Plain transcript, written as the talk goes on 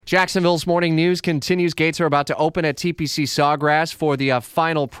Jacksonville's morning news continues. Gates are about to open at TPC Sawgrass for the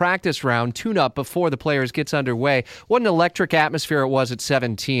final practice round, tune-up before the players gets underway. What an electric atmosphere it was at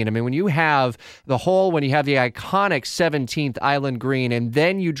 17. I mean, when you have the iconic 17th Island Green, and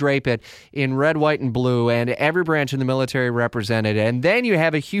then you drape it in red, white, and blue, and every branch in the military represented, and then you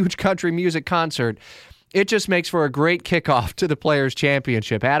have a huge country music concert, it just makes for a great kickoff to the Players'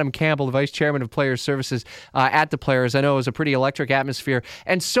 Championship. Adam Campbell, the Vice Chairman of Players Services at the Players, I know it was a pretty electric atmosphere.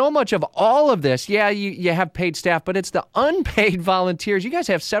 And so much of all of this, you have paid staff, but it's the unpaid volunteers. You guys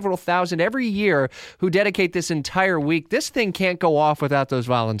have several thousand every year who dedicate this entire week. This thing can't go off without those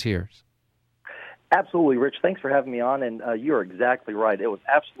volunteers. Absolutely, Rich. Thanks for having me on, and you're exactly right. It was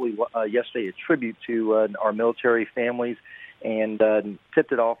absolutely yesterday a tribute to our military families, and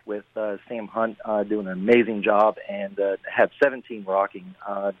tipped it off with Sam Hunt doing an amazing job, and have 17 rocking.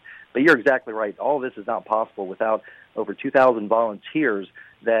 But you're exactly right. All this is not possible without over 2,000 volunteers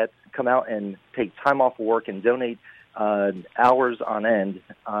that come out and take time off work and donate hours on end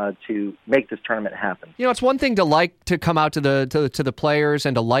to make this tournament happen. You know, it's one thing to come out to the players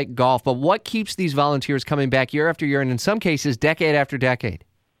and to like golf, but what keeps these volunteers coming back year after year, and in some cases, decade after decade?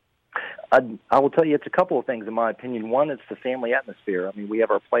 I will tell you, it's a couple of things, in my opinion. One, it's the family atmosphere. I mean, we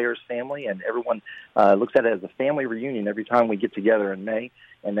have our players' family, and everyone looks at it as a family reunion every time we get together in May.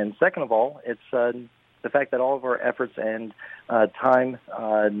 And then second of all, it's the fact that all of our efforts and time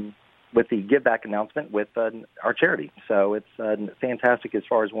with the Give Back announcement with our charity. So it's fantastic as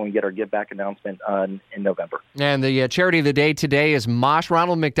far as when we get our Give Back announcement in November. And the charity of the day today is Mosh.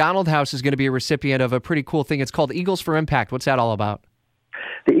 Ronald McDonald House is going to be a recipient of a pretty cool thing. It's called Eagles for Impact. What's that all about?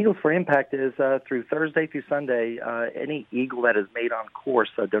 The Eagles for Impact is through Thursday through Sunday, any Eagle that is made on course,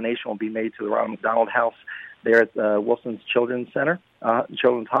 a donation will be made to the Ronald McDonald House there at Wilson's Children's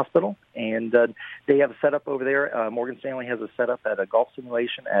Hospital. And they have a setup over there. Morgan Stanley has a setup at a golf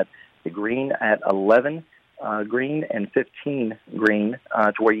simulation at the green at 11 green and 15 green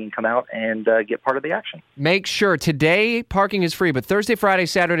to where you can come out and get part of the action. Make sure today parking is free, but Thursday, Friday,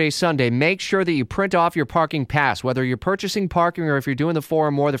 Saturday, Sunday, make sure that you print off your parking pass. Whether you're purchasing parking or if you're doing the 4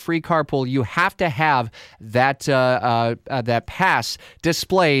 or more, the free carpool, you have to have that pass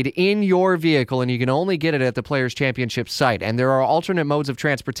displayed in your vehicle, and you can only get it at the Players' Championship site. And there are alternate modes of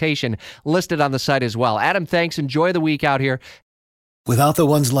transportation listed on the site as well. Adam, thanks. Enjoy the week out here. Without the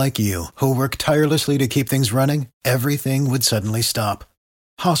ones like you, who work tirelessly to keep things running, everything would suddenly stop.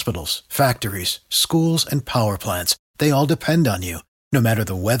 Hospitals, factories, schools, and power plants, they all depend on you. No matter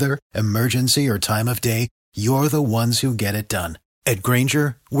the weather, emergency, or time of day, you're the ones who get it done. At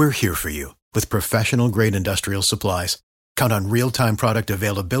Grainger, we're here for you with professional-grade industrial supplies. Count on real-time product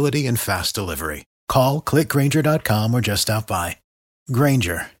availability and fast delivery. Call, click Grainger.com, or just stop by.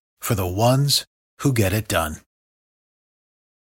 Grainger, for the ones who get it done.